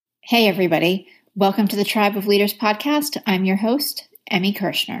Hey, everybody. Welcome to the Tribe of Leaders podcast. I'm your host, Emmy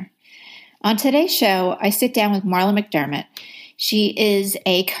Kirshner. On today's show, I sit down with Marla McDermott. She is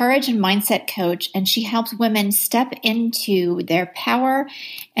a courage and mindset coach, and she helps women step into their power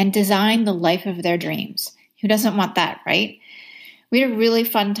and design the life of their dreams. Who doesn't want that, right? We had a really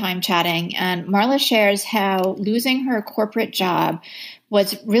fun time chatting, and Marla shares how losing her corporate job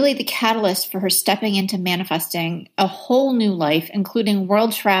was really the catalyst for her stepping into manifesting a whole new life, including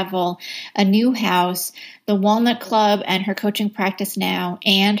world travel, a new house, the Walnut Club, and her coaching practice now,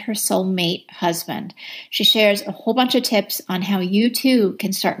 and her soulmate husband. She shares a whole bunch of tips on how you too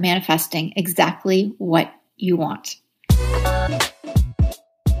can start manifesting exactly what you want.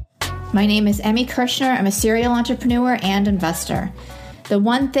 My name is Emmy Kirshner. I'm a serial entrepreneur and investor. The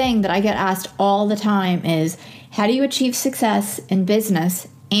one thing that I get asked all the time is, how do you achieve success in business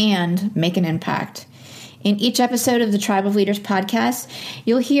and make an impact? In each episode of the Tribe of Leaders podcast,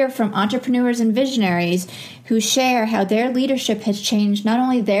 you'll hear from entrepreneurs and visionaries who share how their leadership has changed not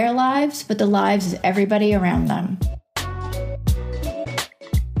only their lives, but the lives of everybody around them.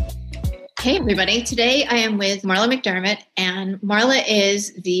 Hey, everybody. Today I am with Marla McDermott, and Marla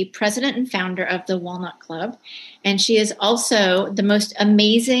is the president and founder of the Walnut Club, and she is also the most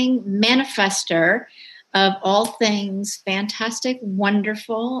amazing manifester of all things fantastic,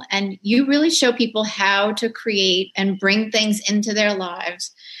 wonderful, and you really show people how to create and bring things into their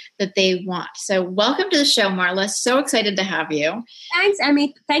lives that they want. So welcome to the show, Marla. So excited to have you. Thanks,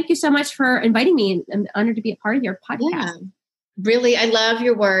 Emmy. Thank you so much for inviting me. I'm honored to be a part of your podcast. Yeah. Really, I love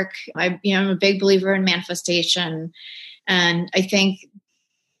your work. I'm a big believer in manifestation. And I think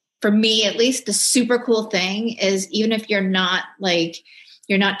for me, at least, the super cool thing is even if you're not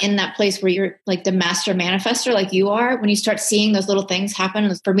in that place where you're like the master manifester like you are, when you start seeing those little things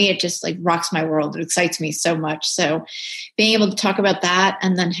happen, for me, it just like rocks my world. It excites me so much. So being able to talk about that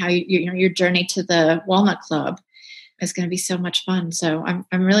and then how your journey to the Walnut Club is going to be so much fun. So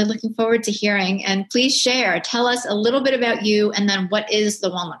I'm really looking forward to hearing. And please share. Tell us a little bit about you, and then what is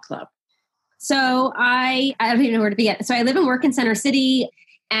the Walnut Club? So I don't even know where to begin. So I live and work in Center City,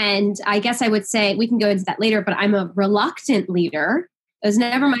 and I guess I would say we can go into that later. But I'm a reluctant leader. It was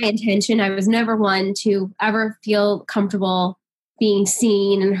never my intention. I was never one to ever feel comfortable being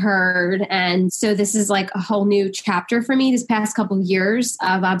seen and heard. And so this is like a whole new chapter for me this past couple of years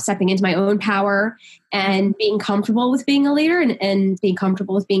of stepping into my own power and being comfortable with being a leader and being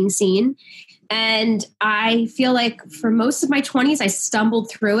comfortable with being seen. And I feel like for most of my 20s, I stumbled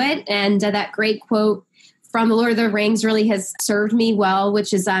through it. And that great quote from The Lord of the Rings really has served me well,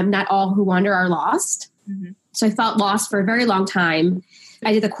 which is not all who wander are lost. Mm-hmm. So I felt lost for a very long time.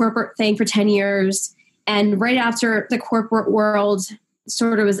 I did the corporate thing for 10 years. And right after the corporate world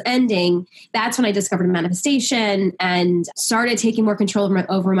sort of was ending, that's when I discovered manifestation and started taking more control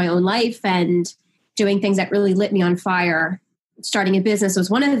over my own life and doing things that really lit me on fire. Starting a business was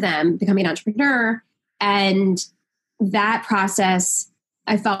one of them, becoming an entrepreneur. And that process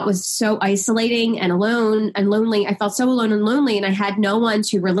I felt was so isolating and alone and lonely. I felt so alone and lonely, and I had no one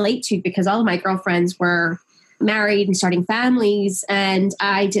to relate to because all of my girlfriends were married and starting families, and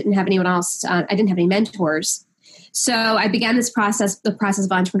I didn't have anyone else. I didn't have any mentors. So I began the process of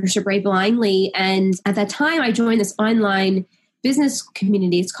entrepreneurship very blindly. And at that time, I joined this online business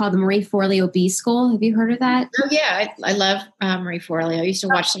community. It's called the Marie Forleo B School. Have you heard of that? Oh, yeah. I love Marie Forleo. I used to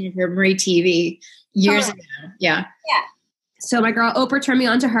watch some of her Marie TV years ago. Yeah. Yeah. So my girl Oprah turned me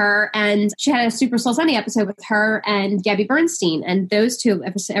on to her, and she had a Super Soul Sunday episode with her and Gabby Bernstein. And those two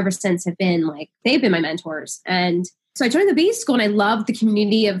ever since have been they've been my mentors. And so I joined the B School, and I loved the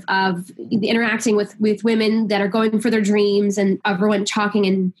community of the interacting with women that are going for their dreams, and everyone talking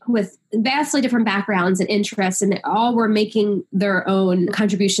and with vastly different backgrounds and interests. And they all were making their own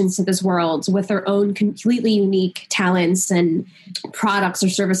contributions to this world with their own completely unique talents and products or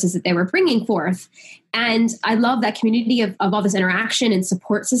services that they were bringing forth. And I love that community of all this interaction and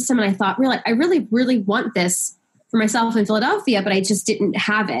support system. And I thought, I really, really want this for myself in Philadelphia, but I just didn't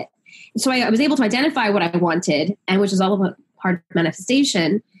have it. So I was able to identify what I wanted, and which is all about part of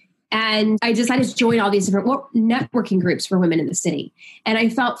manifestation. And I decided to join all these different networking groups for women in the city. And I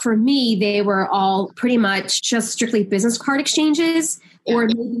felt for me, they were all pretty much just strictly business card exchanges, or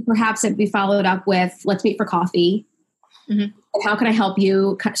maybe perhaps it'd be followed up with, let's meet for coffee. Mm-hmm. And how can I help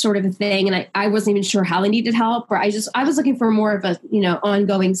you, sort of a thing. And I wasn't even sure how I needed help, or I was looking for more of a,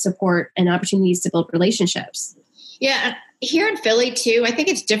 ongoing support and opportunities to build relationships. Yeah. Here in Philly too, I think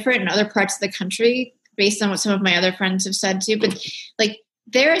it's different in other parts of the country based on what some of my other friends have said too. But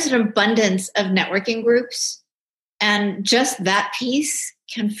there is an abundance of networking groups, and just that piece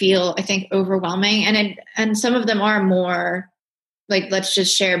can feel, I think, overwhelming. And some of them are more like, let's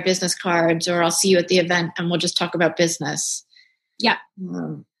just share business cards, or I'll see you at the event and we'll just talk about business. Yeah.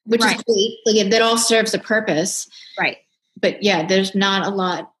 Which right. is great. Like, that all serves a purpose. Right. But yeah, there's not a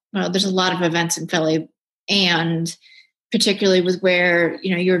lot. Well, there's a lot of events in Philly, and particularly with where,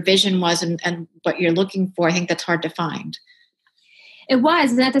 your vision was and what you're looking for, I think that's hard to find. It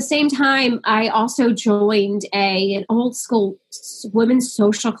was. And at the same time, I also joined an old school women's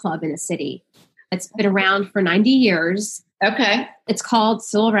social club in the city. It's been around for 90 years. Okay. It's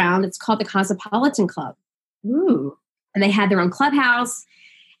still around. It's called the Cosmopolitan Club. Ooh. And they had their own clubhouse.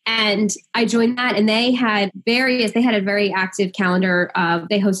 And I joined that, and they had a very active calendar.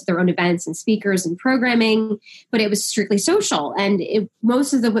 They hosted their own events and speakers and programming, but it was strictly social. And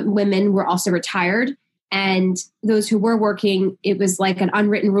most of the women were also retired. And those who were working, it was like an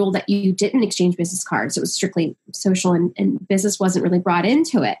unwritten rule that you didn't exchange business cards. It was strictly social, and business wasn't really brought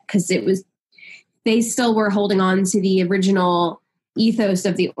into it because they still were holding on to the original ethos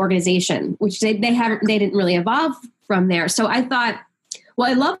of the organization, which they didn't really evolve from there. So I thought, well,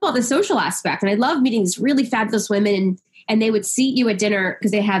 I love all the social aspect, and I love meeting these really fabulous women, and they would seat you at dinner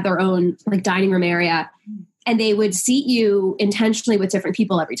because they had their own like dining room area. And they would seat you intentionally with different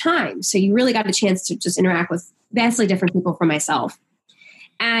people every time. So you really got a chance to just interact with vastly different people from myself.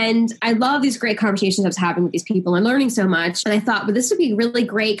 And I love these great conversations I was having with these people and learning so much. And I thought, well, this would be a really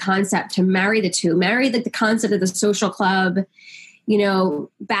great concept to marry the two, like the concept of the social club,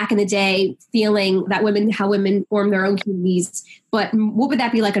 back in the day, feeling that how women form their own communities. But what would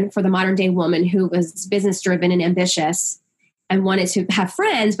that be like for the modern day woman who was business driven and ambitious and wanted to have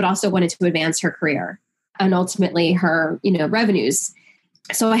friends, but also wanted to advance her career and ultimately her, revenues.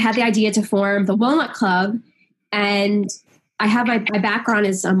 So I had the idea to form the Walnut Club, and I have my background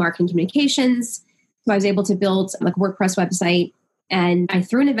is marketing communications. So I was able to build like a WordPress website, and I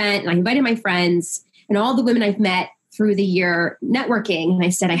threw an event and I invited my friends and all the women I've met through the year networking. And I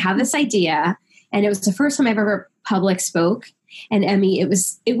said, I have this idea. And it was the first time I've ever public spoke. And Emmy, it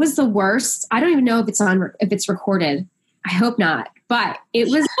was the worst. I don't even know if it's recorded. I hope not, but it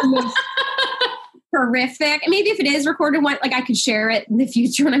was the most horrific. And maybe if it is recorded, like I could share it in the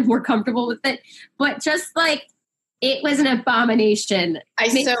future when I'm more comfortable with it. But just like, it was an abomination. I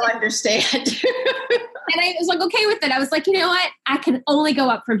so understand. And I was like, okay with it. I was like, you know what? I can only go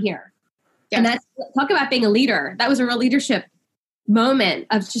up from here. Yeah. And talk about being a leader. That was a real leadership moment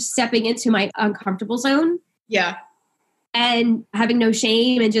of just stepping into my uncomfortable zone. Yeah. And having no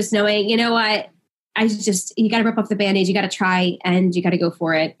shame and just knowing, you know what? You got to rip off the Band-Aid. You got to try and you got to go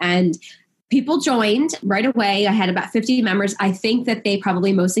for it. And people joined right away. I had about 50 members. I think that they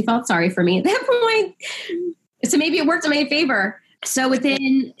probably mostly felt sorry for me at that point. So maybe it worked in my favor. So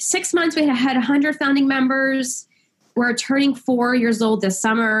within 6 months, we had 100 founding members. We're turning 4 years old this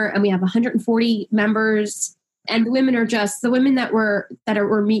summer, and we have 140 members. And the women are just the women that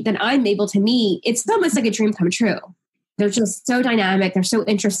I'm able to meet. It's almost like a dream come true. They're just so dynamic. They're so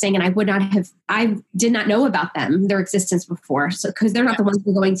interesting. And I did not know about them, their existence before. So, cause they're not the ones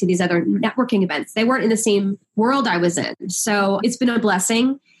who are going to these other networking events. They weren't in the same world I was in. So it's been a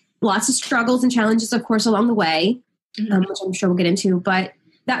blessing. Lots of struggles and challenges, of course, along the way, which I'm sure we'll get into. But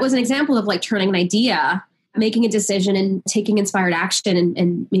that was an example of like turning an idea, making a decision and taking inspired action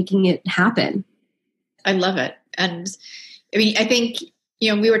and making it happen. I love it. And I mean, I think,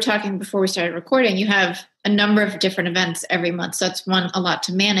 we were talking before we started recording, you have a number of different events every month. So that's a lot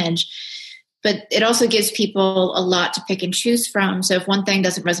to manage, but it also gives people a lot to pick and choose from. So if one thing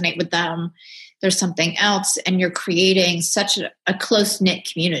doesn't resonate with them, there's something else, and you're creating such a close-knit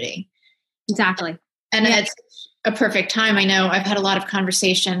community. Exactly. And it's a perfect time. I know I've had a lot of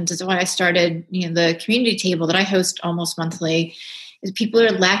conversations. That's why I started, the community table that I host almost monthly, is people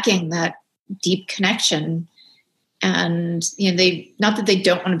are lacking that deep connection. And, not that they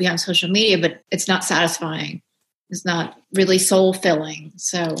don't want to be on social media, but it's not satisfying. It's not really soul filling.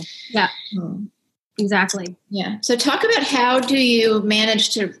 So, yeah, exactly. Yeah. So talk about how do you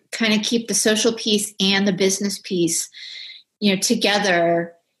manage to kind of keep the social piece and the business piece,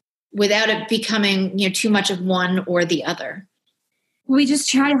 together without it becoming, too much of one or the other? We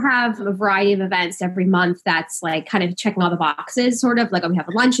just try to have a variety of events every month that's like kind of checking all the boxes, sort of like we have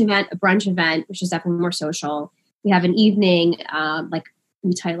a lunch event, a brunch event, which is definitely more social. We have an evening, like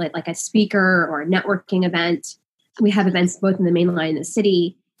we title it like a speaker or a networking event. We have events both in the main line and the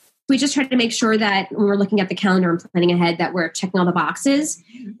city. We just try to make sure that when we're looking at the calendar and planning ahead that we're checking all the boxes.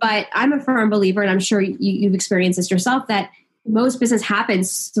 But I'm a firm believer, and I'm sure you've experienced this yourself, that most business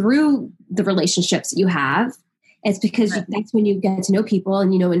happens through the relationships that you have. It's because that's when you get to know people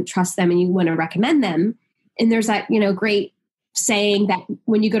and and trust them and you want to recommend them. And there's that, great saying that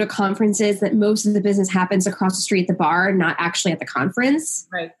when you go to conferences, that most of the business happens across the street at the bar, not actually at the conference.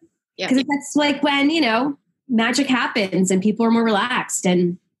 Right. Yeah. Because that's like when, magic happens and people are more relaxed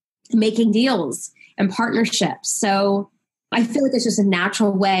and making deals and partnerships. So I feel like it's just a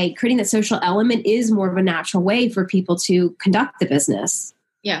natural way. Creating that social element is more of a natural way for people to conduct the business.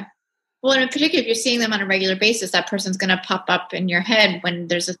 Yeah. Well, and in particular, if you're seeing them on a regular basis, that person's going to pop up in your head when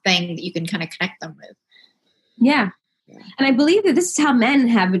there's a thing that you can kind of connect them with. Yeah. And I believe that this is how men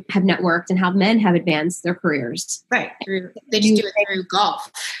have networked and how men have advanced their careers. Right. They just do it through golf.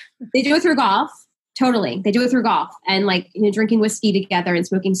 They do it through golf. Totally. They do it through golf and drinking whiskey together and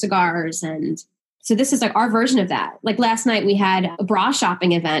smoking cigars. And so this is like our version of that. Like last night we had a bra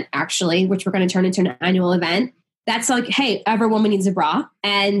shopping event, actually, which we're going to turn into an annual event. That's like, hey, every woman needs a bra.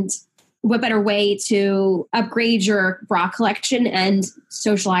 And what better way to upgrade your bra collection and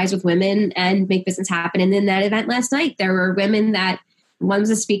socialize with women and make business happen? And in that event last night, there were women that one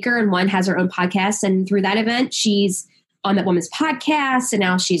was a speaker and one has her own podcast. And through that event, she's on that woman's podcast. And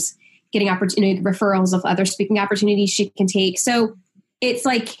now she's getting referrals of other speaking opportunities she can take. So it's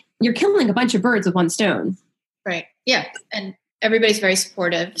like you're killing a bunch of birds with one stone. Right. Yeah. And everybody's very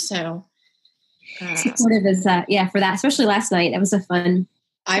supportive. So supportive is for that, especially last night. It was a fun.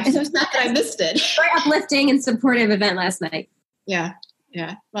 I'm so sad that I missed it. Very uplifting and supportive event last night. Yeah.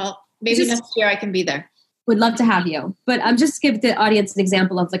 Yeah. Well, maybe next year I can be there. Would love to have you. But I'm just give the audience an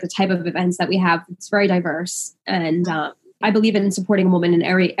example of like the type of events that we have. It's very diverse. And I believe in supporting a woman in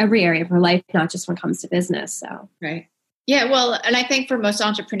every area of her life, not just when it comes to business. So right. Yeah. Well, and I think for most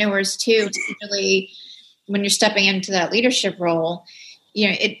entrepreneurs too, particularly when you're stepping into that leadership role,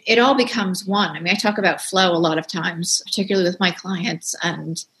 it all becomes one. I mean, I talk about flow a lot of times, particularly with my clients,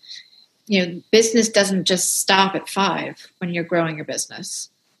 and, business doesn't just stop at 5 when you're growing your business.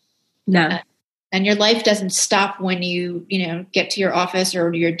 No. And your life doesn't stop when you get to your office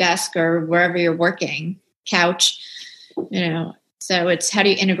or to your desk or wherever you're working, couch, so it's how do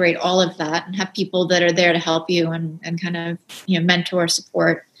you integrate all of that and have people that are there to help you and kind of, mentor,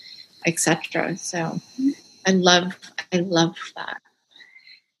 support, etc. So I love that.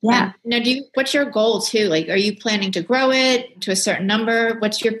 Yeah. Now, what's your goal too? Like, are you planning to grow it to a certain number?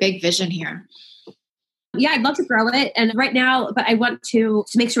 What's your big vision here? Yeah, I'd love to grow it. And right now, but I want to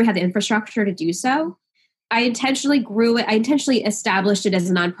make sure we have the infrastructure to do so. I intentionally grew it. I intentionally established it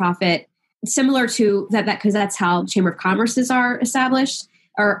as a nonprofit, similar to that because that's how Chamber of Commerce's are established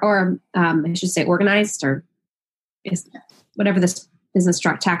or I should say organized or whatever this business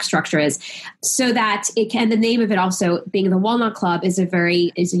tax structure is, so that it can, the name of it also being the Walnut Club is a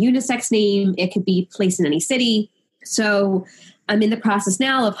unisex name. It could be placed in any city. So I'm in the process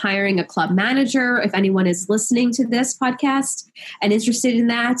now of hiring a club manager. If anyone is listening to this podcast and interested in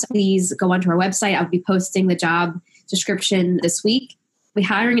that, please go onto our website. I'll be posting the job description this week. We're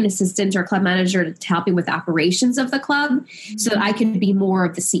hiring an assistant or club manager to help me with the operations of the club so that I can be more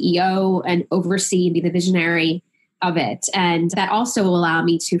of the CEO and oversee and be the visionary of it. And that also will allow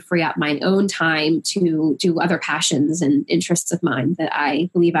me to free up my own time to do other passions and interests of mine that I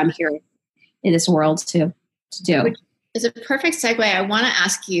believe I'm here in this world to do. Which is a perfect segue. I want to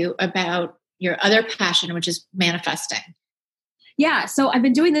ask you about your other passion, which is manifesting. Yeah. So I've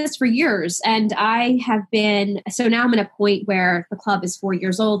been doing this for years and so now I'm at a point where the club is 4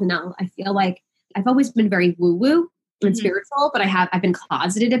 years old and now I feel like I've always been very woo-woo and spiritual, but I've been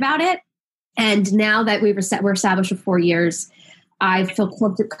closeted about it. And now that we're established for 4 years, I feel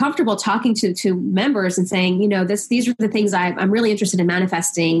comfortable talking to members and saying, these are the things I'm really interested in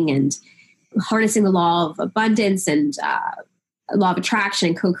manifesting and harnessing the law of abundance and law of attraction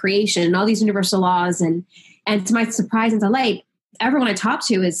and co-creation and all these universal laws. And to my surprise and delight, everyone I talk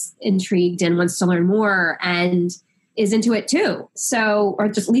to is intrigued and wants to learn more and is into it too. So, or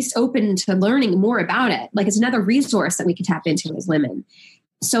just at least open to learning more about it. Like it's another resource that we can tap into as women.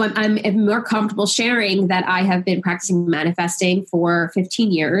 So I'm more comfortable sharing that I have been practicing manifesting for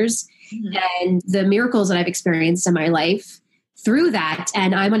 15 years and the miracles that I've experienced in my life through that.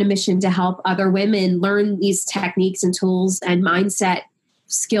 And I'm on a mission to help other women learn these techniques and tools and mindset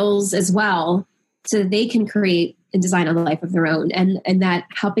skills as well so that they can create and design a life of their own. And that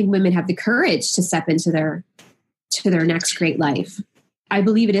helping women have the courage to step into their next great life. I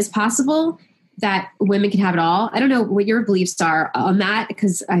believe it is possible that women can have it all. I don't know what your beliefs are on that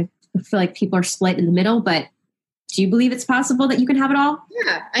because I feel like people are split in the middle, but do you believe it's possible that you can have it all?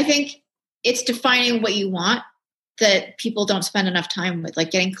 Yeah, I think it's defining what you want that people don't spend enough time with,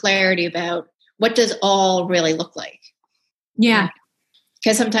 like getting clarity about what does all really look like. Yeah.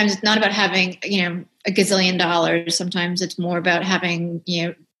 Because sometimes it's not about having, a gazillion dollars. Sometimes it's more about having,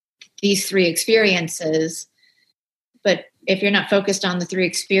 these 3 experiences. But if you're not focused on the 3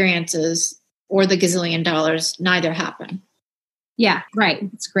 experiences or the gazillion dollars, neither happen. Yeah, right.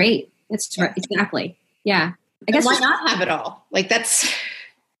 It's great. It's exactly. Yeah. I guess why not have it all? Like that's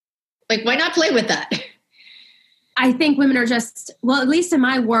like, why not play with that? I think women are just, well, at least in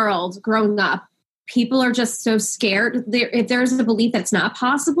my world growing up, people are just so scared. If there's a belief that's not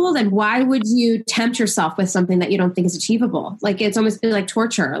possible, then why would you tempt yourself with something that you don't think is achievable? Like it's almost been like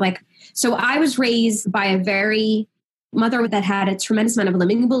torture. Like, so I was raised by a mother that had a tremendous amount of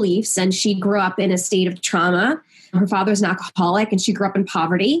limiting beliefs, and she grew up in a state of trauma. Her father was an alcoholic, and she grew up in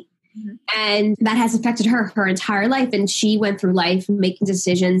poverty. Mm-hmm. And that has affected her entire life. And she went through life making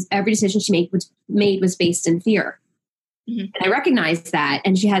decisions. Every decision she made was based in fear. Mm-hmm. And I recognized that.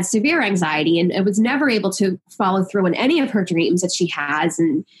 And she had severe anxiety and was never able to follow through on any of her dreams that she has.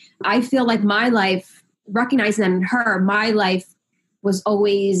 And I feel like my life, recognizing that in her, my life was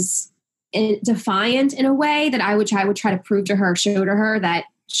always defiant in a way that I would try to prove to her, show her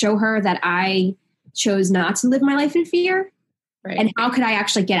that I chose not to live my life in fear. Right. And how could I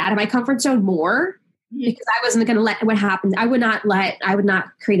actually get out of my comfort zone more? Because I wasn't going to let what happened. I would not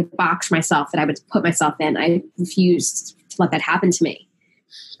create a box for myself that I would put myself in. I refused to let that happen to me.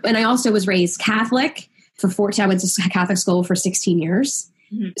 And I also was raised Catholic I went to Catholic school for 16 years.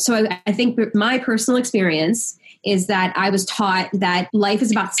 Mm-hmm. So I think my personal experience is that I was taught that life is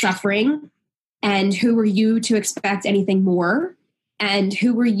about suffering, and who are you to expect anything more? And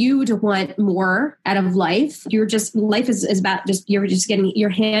who were you to want more out of life? Life is about you're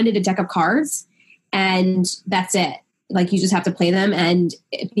handed a deck of cards, and that's it. Like you just have to play them and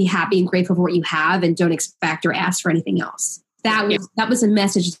be happy and grateful for what you have, and don't expect or ask for anything else. That was a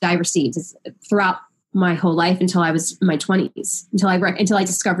message that I received throughout my whole life until I was in my 20s, until I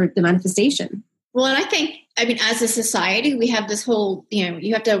discovered the manifestation. Well, and I mean, as a society, we have this whole,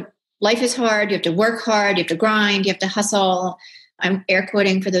 life is hard. You have to work hard. You have to grind. You have to hustle. I'm air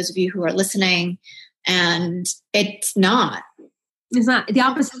quoting for those of you who are listening, and it's not. It's not the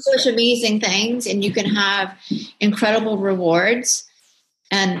opposite. Such amazing things, and you can have incredible rewards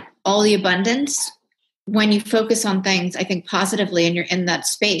and all the abundance when you focus on things, I think, positively, and you're in that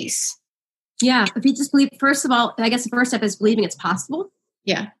space. Yeah. If you just believe, first of all, I guess the first step is believing it's possible.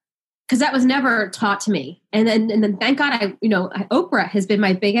 Yeah. Because that was never taught to me. And then thank God, Oprah has been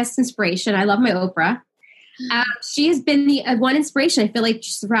my biggest inspiration. I love my Oprah. She has been the one inspiration. I feel like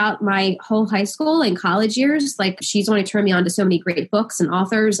just throughout my whole high school and college years, like she's only turned me on to so many great books and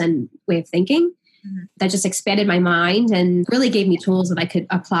authors and way of thinking that just expanded my mind and really gave me tools that I could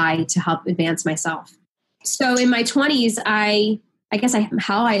apply to help advance myself. So in my 20s,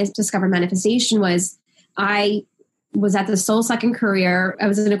 how I discovered manifestation was I was at the soul-sucking career. I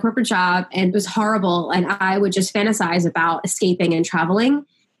was in a corporate job and it was horrible. And I would just fantasize about escaping and traveling.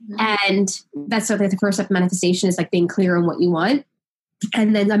 And that's sort of the first step of manifestation, is like being clear on what you want.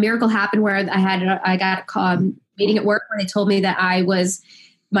 And then a miracle happened where I got a meeting at work where they told me that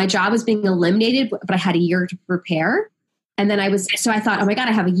my job was being eliminated, but I had a year to prepare. And then I thought, oh my God,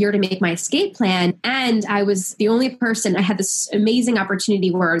 I have a year to make my escape plan. And I was the only person. I had this amazing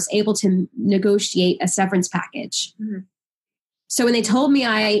opportunity where I was able to negotiate a severance package. Mm-hmm. So when they told me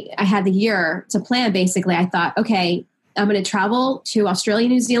I had the year to plan, basically, I thought, okay, I'm going to travel to Australia,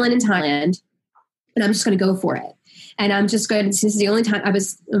 New Zealand, and Thailand, and I'm just going to go for it. And I'm just going. This is the only time I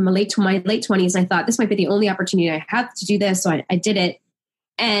was in my late 20s. And I thought this might be the only opportunity I have to do this. So I did it,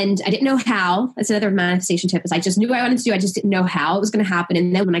 and I didn't know how. That's another manifestation tip. Is I just knew what I wanted to do. I just didn't know how it was going to happen.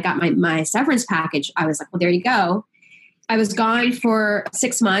 And then when I got my severance package, I was like, well, there you go. I was gone for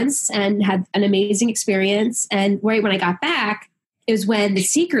 6 months and had an amazing experience. And right when I got back is when The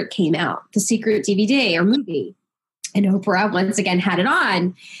Secret came out, The Secret DVD or movie. And Oprah once again had it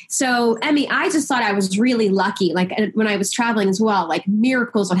on. So, Emmy, I just thought I was really lucky. Like when I was traveling as well, like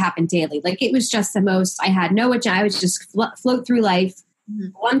miracles would happen daily. Like it was just the most, I had no agenda. I would just float through life.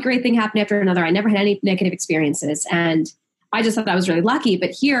 Mm-hmm. One great thing happened after another. I never had any negative experiences. And I just thought I was really lucky. But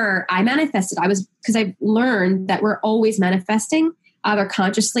here I manifested. Because I've learned that we're always manifesting, either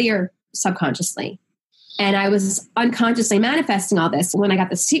consciously or subconsciously. And I was unconsciously manifesting all this. When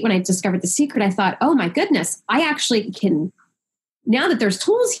I discovered The Secret, I thought, oh my goodness, I actually can, now that there's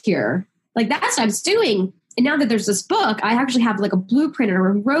tools here, like that's what I was doing. And now that there's this book, I actually have like a blueprint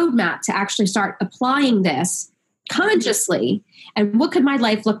or a roadmap to actually start applying this consciously. And what could my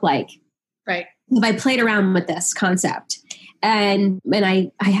life look like? Right. If I played around with this concept. And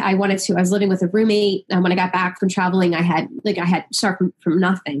I was living with a roommate. And when I got back from traveling, I had started from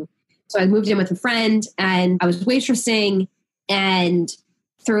nothing. So I moved in with a friend and I was waitressing, and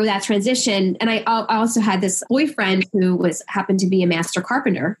through that transition, and I also had this boyfriend who happened to be a master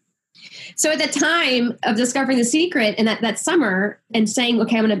carpenter. So at the time of discovering the secret and that summer and saying,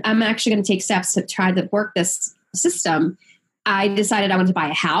 okay, I'm actually going to take steps to try to work this system, I decided I wanted to buy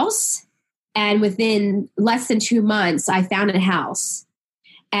a house. And within less than 2 months, I found a house.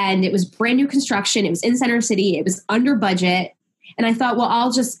 And it was brand new construction. It was in Center City. It was under budget. And I thought, well,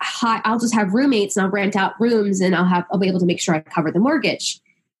 I'll just have roommates and I'll rent out rooms and I'll be able to make sure I cover the mortgage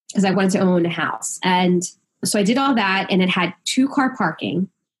because I wanted to own a house. And so I did all that, and it had 2-car parking,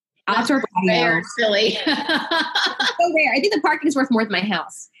 outdoor patio. Silly. So rare. I think the parking is worth more than my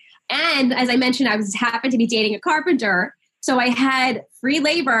house. And as I mentioned, I happened to be dating a carpenter. So I had free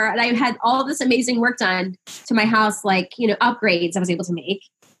labor and I had all this amazing work done to my house, like, upgrades I was able to make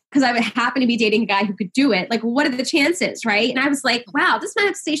because I happened to be dating a guy who could do it. Like, what are the chances, right? And I was like, wow, this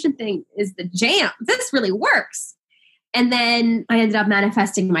manifestation thing is the jam. This really works. And then I ended up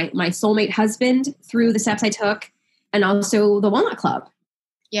manifesting my soulmate husband through the steps I took, and also the Walnut Club.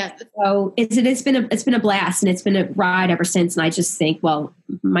 Yeah. So it's been a blast, and it's been a ride ever since. And I just think, well,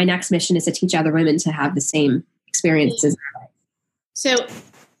 my next mission is to teach other women to have the same experiences. So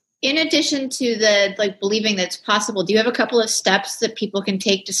in addition to the believing that it's possible, do you have a couple of steps that people can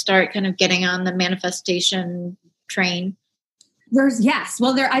take to start kind of getting on the manifestation train? Yes.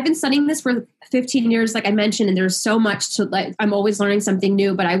 Well, I've been studying this for 15 years, like I mentioned, and there's so much to I'm always learning something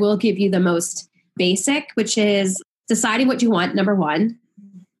new, but I will give you the most basic, which is deciding what you want, number one.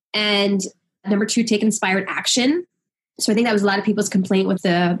 And number two, take inspired action. So I think that was a lot of people's complaint with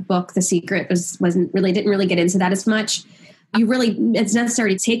the book, The Secret, didn't really get into that as much. It's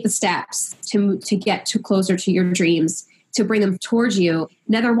necessary to take the steps to get closer to your dreams, to bring them towards you.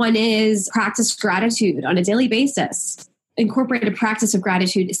 Another one is practice gratitude on a daily basis. Incorporate a practice of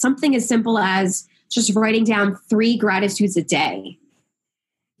gratitude. Something as simple as just writing down 3 gratitudes a day.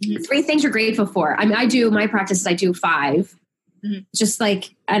 Mm-hmm. 3 things you're grateful for. I mean, I do 5. Mm-hmm. Just and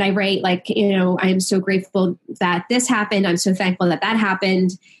I write I am so grateful that this happened. I'm so thankful that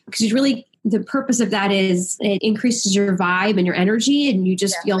happened. Because the purpose of that is it increases your vibe and your energy, and you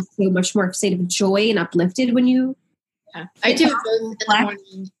just feel so much more state of joy and uplifted when you. Yeah. I do both in the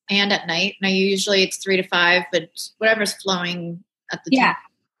morning and at night. Now usually it's 3 to 5, but whatever's flowing at the time.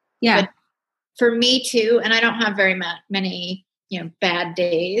 Yeah. But for me too, and I don't have very many, bad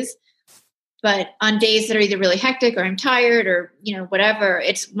days, but on days that are either really hectic or I'm tired or, whatever,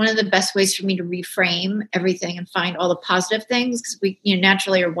 it's one of the best ways for me to reframe everything and find all the positive things, because we,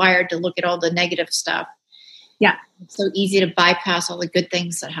 naturally are wired to look at all the negative stuff. Yeah. It's so easy to bypass all the good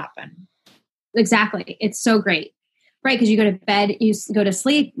things that happen. Exactly. It's so great. Right. Because you go to bed, you go to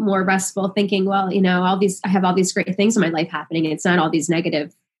sleep more restful thinking, well, I have all these great things in my life happening. And it's not all these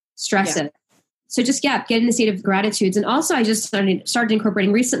negative stresses. Yeah. So just, get in the state of gratitudes. And also I just started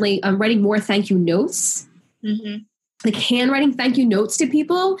incorporating recently, writing more thank you notes, like handwriting thank you notes to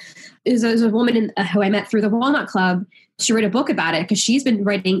people. There's a woman who I met through the Walnut Club. She wrote a book about it because she's been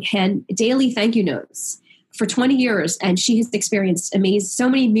writing daily thank you notes for 20 years. And she has experienced so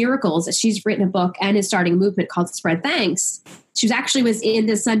many miracles that she's written a book and is starting a movement called Spread Thanks. She was in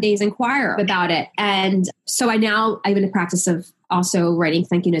the Sunday's Inquirer about it. And so I'm in the practice of also writing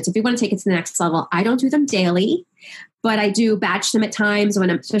thank you notes. If you want to take it to the next level, I don't do them daily, but I do batch them at times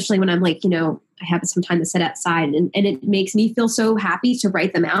especially when I'm I have some time to sit outside, and it makes me feel so happy to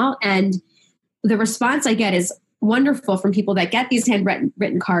write them out. And the response I get is wonderful from people that get these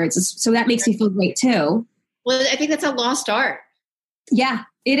handwritten cards. So that makes me feel great too. Well, I think that's a lost art. Yeah,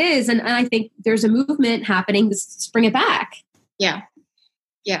 it is. And I think there's a movement happening to bring it back. Yeah.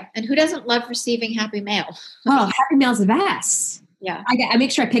 Yeah. And who doesn't love receiving happy mail? Oh, happy mail's the best. Yeah. I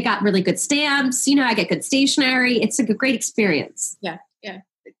make sure I pick out really good stamps. I get good stationery. It's a great experience. Yeah. Yeah.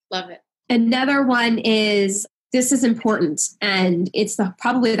 Love it. Another one is, this is important, and it's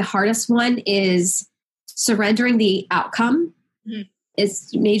probably the hardest one, is surrendering the outcome. Mm-hmm.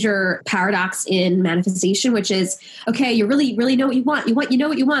 It's a major paradox in manifestation, which is, okay, you really, really know what you want. You know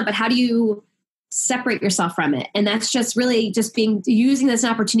what you want, but how do you separate yourself from it? And that's just really using this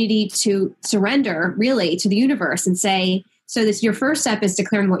opportunity to surrender really to the universe and say, so your first step is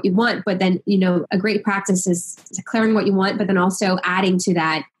declaring what you want, but then, a great practice is declaring what you want, but then also adding to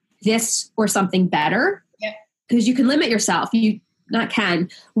that this or something better. Yeah. Because you can limit yourself. We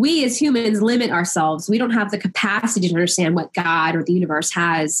as humans limit ourselves. We don't have the capacity to understand what God or the universe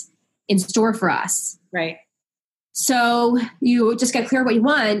has in store for us. Right. So you just get clear what you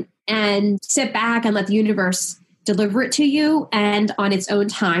want and sit back and let the universe deliver it to you, and on its own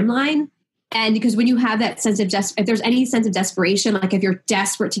timeline. And because when you have that sense of if there's any sense of desperation, like if you're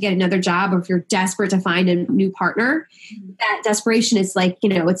desperate to get another job or if you're desperate to find a new partner, that desperation is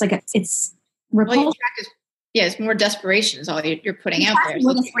it's repulsive. Well, you Yeah, it's more desperation is all you're putting out there.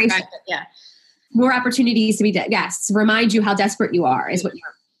 More desperation. Yeah. More opportunities to be, yes, remind you how desperate you are is what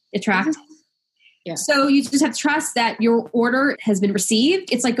you're attracting. Yeah. So you just have to trust that your order has been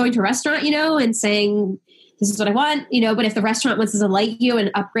received. It's like going to a restaurant, and saying, this is what I want, but if the restaurant wants to delight you and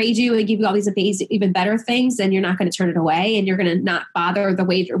upgrade you and give you all these amazing, even better things, then you're not going to turn it away, and you're going to not bother the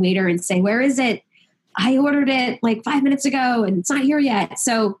waiter and say, where is it? I ordered it like 5 minutes ago and it's not here yet.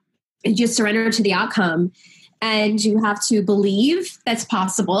 So you just surrender to the outcome, and you have to believe that's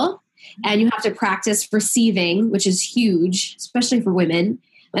possible, and you have to practice receiving, which is huge, especially for women.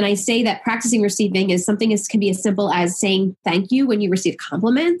 And I say that practicing receiving is something can be as simple as saying thank you when you receive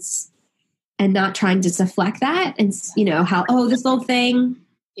compliments, and not trying to deflect that. And this little thing.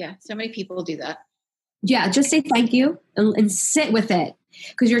 Yeah. So many people do that. Yeah. Just say thank you and sit with it,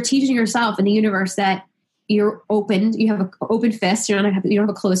 because you're teaching yourself and the universe that you're open. You have an open fist. You don't have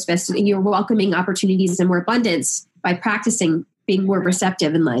a closed fist, and you're welcoming opportunities and more abundance by practicing being more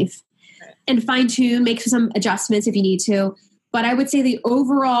receptive in life. Right. And fine tune, make some adjustments if you need to. But I would say the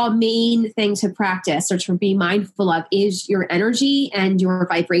overall main thing to practice or to be mindful of is your energy and your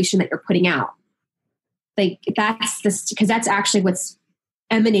vibration that you're putting out. Like because that's actually what's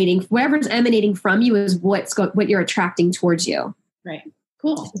emanating. Whatever's emanating from you is what you're attracting towards you. Right.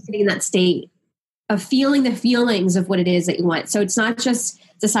 Cool. So sitting in that state of feeling the feelings of what it is that you want. So it's not just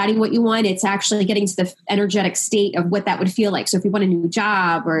deciding what you want. It's actually getting to the energetic state of what that would feel like. So if you want a new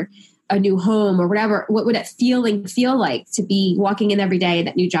job or a new home or whatever, what would that feeling feel like to be walking in every day in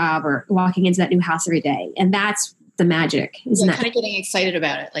that new job or walking into that new house every day? And that's the magic. Isn't that kind of getting excited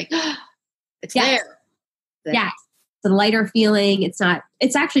about it? Like, it's there. Yeah. It's a lighter feeling. It's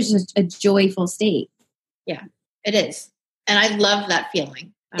actually just a joyful state. Yeah, it is. And I love that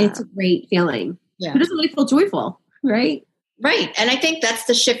feeling. It's a great feeling. Yeah. Who doesn't really feel joyful, right? Right. And I think that's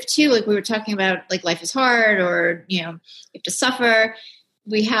the shift too. Like we were talking about, like life is hard, or, you have to suffer.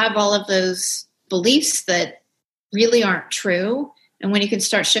 We have all of those beliefs that really aren't true. And when you can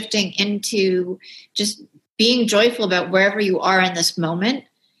start shifting into just being joyful about wherever you are in this moment.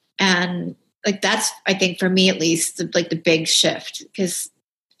 And like, that's, I think for me, at least the big shift, because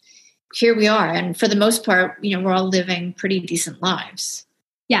here we are. And for the most part, we're all living pretty decent lives.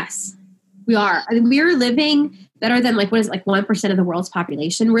 Yes, we are. I mean, we're living better than 1% of the world's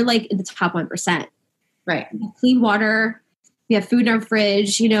population. We're like in the top 1%. Right. We have clean water. We have food in our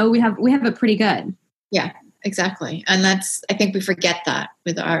fridge, we have it pretty good. Yeah, exactly. And I think we forget that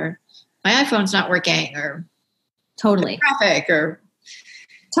with my iPhone's not working, or totally traffic, or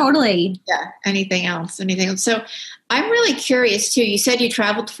totally. Yeah. Anything else. So I'm really curious too. You said you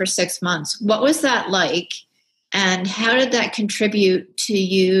traveled for 6 months. What was that like? And how did that contribute to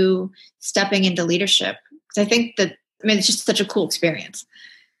you stepping into leadership? Because I think it's just such a cool experience.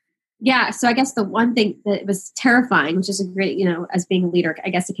 Yeah. So I guess the one thing that was terrifying, which is a great, as being a leader,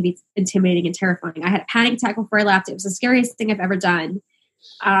 I guess it can be intimidating and terrifying. I had a panic attack before I left. It was the scariest thing I've ever done,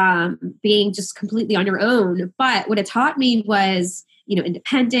 being just completely on your own. But what it taught me was,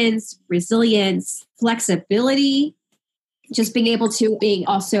 independence, resilience, flexibility, just being able to be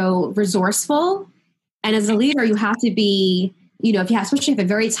also resourceful. And as a leader, you have to be, especially if you have a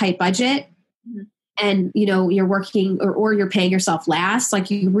very tight budget, mm-hmm. and, you're working or you're paying yourself last,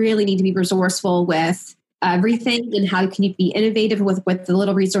 like you really need to be resourceful with everything. And how can you be innovative with the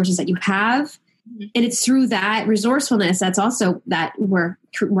little resources that you have? Mm-hmm. And it's through that resourcefulness, that's also that where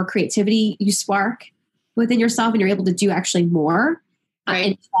more creativity you spark within yourself, and you're able to do actually more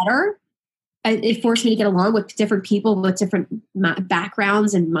and better. It forced me to get along with different people with different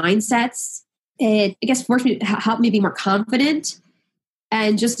backgrounds and mindsets. It, I guess, forced me to help me be more confident.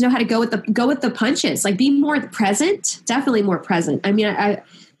 And just know how to go with the punches, like be more present, definitely more present. I mean,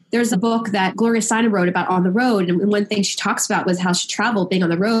 there's a book that Gloria Steinem wrote about On the Road. And one thing she talks about was how she traveled being on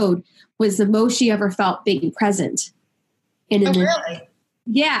the road was the most she ever felt being present. Really?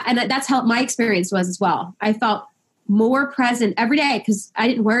 Yeah. And that's how my experience was as well. I felt more present every day because I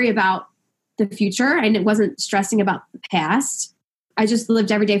didn't worry about the future and it wasn't stressing about the past. I just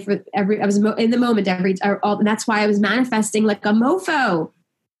lived every day I was in the moment and that's why I was manifesting like a mofo.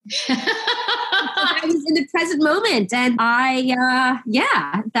 I was in the present moment, and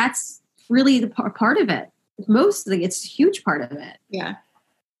that's really the part of it. Mostly, it's a huge part of it. Yeah.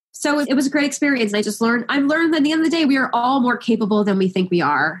 So it was a great experience. And I've learned that at the end of the day, we are all more capable than we think we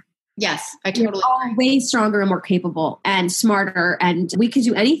are. Yes, I totally We're all way stronger and more capable and smarter, and we can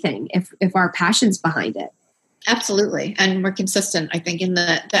do anything if our passion's behind it. Absolutely. And we're consistent, I think, in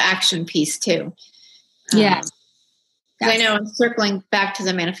the action piece too. Yeah. I know, I'm circling back to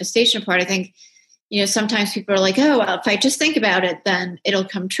the manifestation part. I think, sometimes people are like, oh, well, if I just think about it, then it'll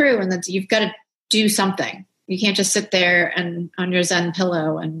come true. And then you've got to do something. You can't just sit there and on your Zen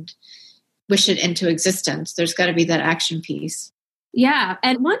pillow and wish it into existence. There's got to be that action piece. Yeah.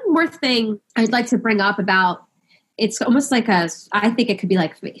 And one more thing I'd like to bring up about, it's almost like I think it could be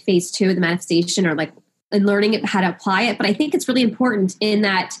like phase 2 of the manifestation, or like in learning how to apply it. But I think it's really important in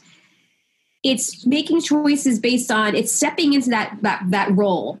that it's making choices based on, it's stepping into that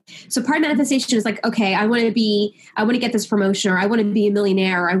role. So part of manifestation is like, okay, I want to get this promotion, or I want to be a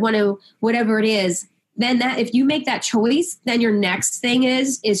millionaire, or I want to, whatever it is. Then that, if you make that choice, then your next thing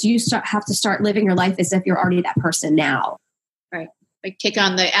is you have to start living your life as if you're already that person now. Right. Like take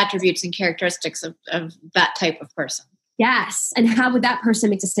on the attributes and characteristics of that type of person. Yes. And how would that person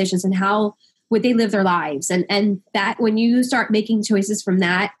make decisions, and how would they live their lives? And that when you start making choices from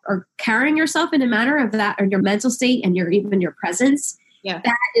that, or carrying yourself in a manner of that, or your mental state and even your presence,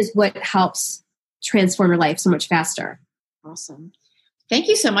 that is what helps transform your life so much faster. Awesome. Thank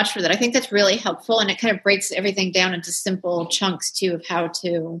you so much for that. I think that's really helpful. And it kind of breaks everything down into simple chunks too, of how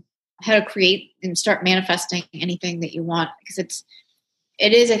to create and start manifesting anything that you want. Because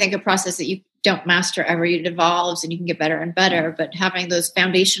it is, I think, a process that you don't master ever. It evolves and you can get better and better, but having those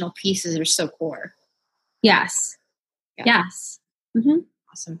foundational pieces are so core. Yes. Yeah. Yes. Mm-hmm.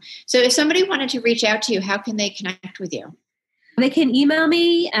 Awesome. So if somebody wanted to reach out to you, how can they connect with you? They can email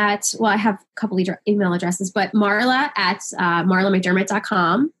me at, I have a couple email addresses, but Marla at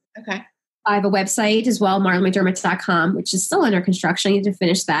marlamcdermott.com. Okay. I have a website as well, marlamcdermott.com, which is still under construction. I need to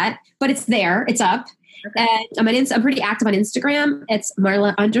finish that, but it's there. It's up. Okay. And I'm pretty active on Instagram. It's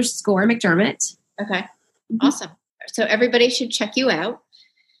Marla_McDermott. Okay. Awesome. So everybody should check you out,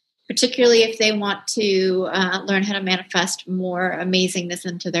 particularly if they want to learn how to manifest more amazingness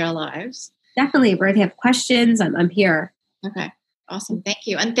into their lives. Definitely. If they have questions, I'm here. Okay. Awesome. Thank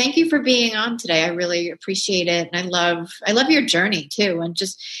you. And thank you for being on today. I really appreciate it. And I love your journey too. And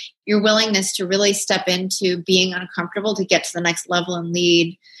just your willingness to really step into being uncomfortable to get to the next level and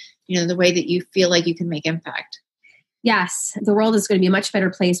lead, the way that you feel like you can make impact. Yes. The world is going to be a much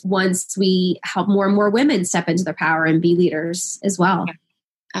better place once we help more and more women step into their power and be leaders as well. Yeah,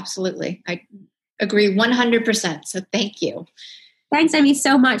 absolutely. I agree 100%. So thank you. Thanks, Emmy,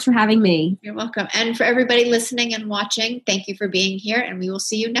 so much for having me. You're welcome. And for everybody listening and watching, thank you for being here, and we will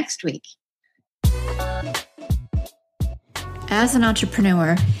see you next week. As an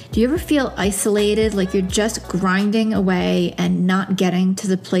entrepreneur, do you ever feel isolated, like you're just grinding away and not getting to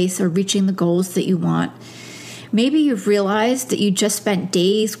the place or reaching the goals that you want? Maybe you've realized that you just spent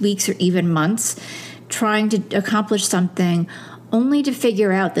days, weeks, or even months trying to accomplish something, only to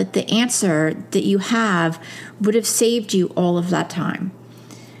figure out that the answer that you have would have saved you all of that time.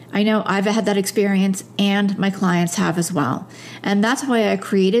 I know I've had that experience, and my clients have as well. And that's why I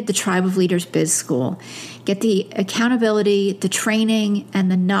created the Tribe of Leaders Biz School. Get the accountability, the training, and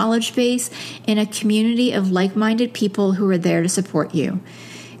the knowledge base in a community of like-minded people who are there to support you.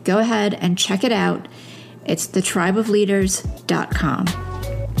 Go ahead and check it out. It's thetribeofleaders.com.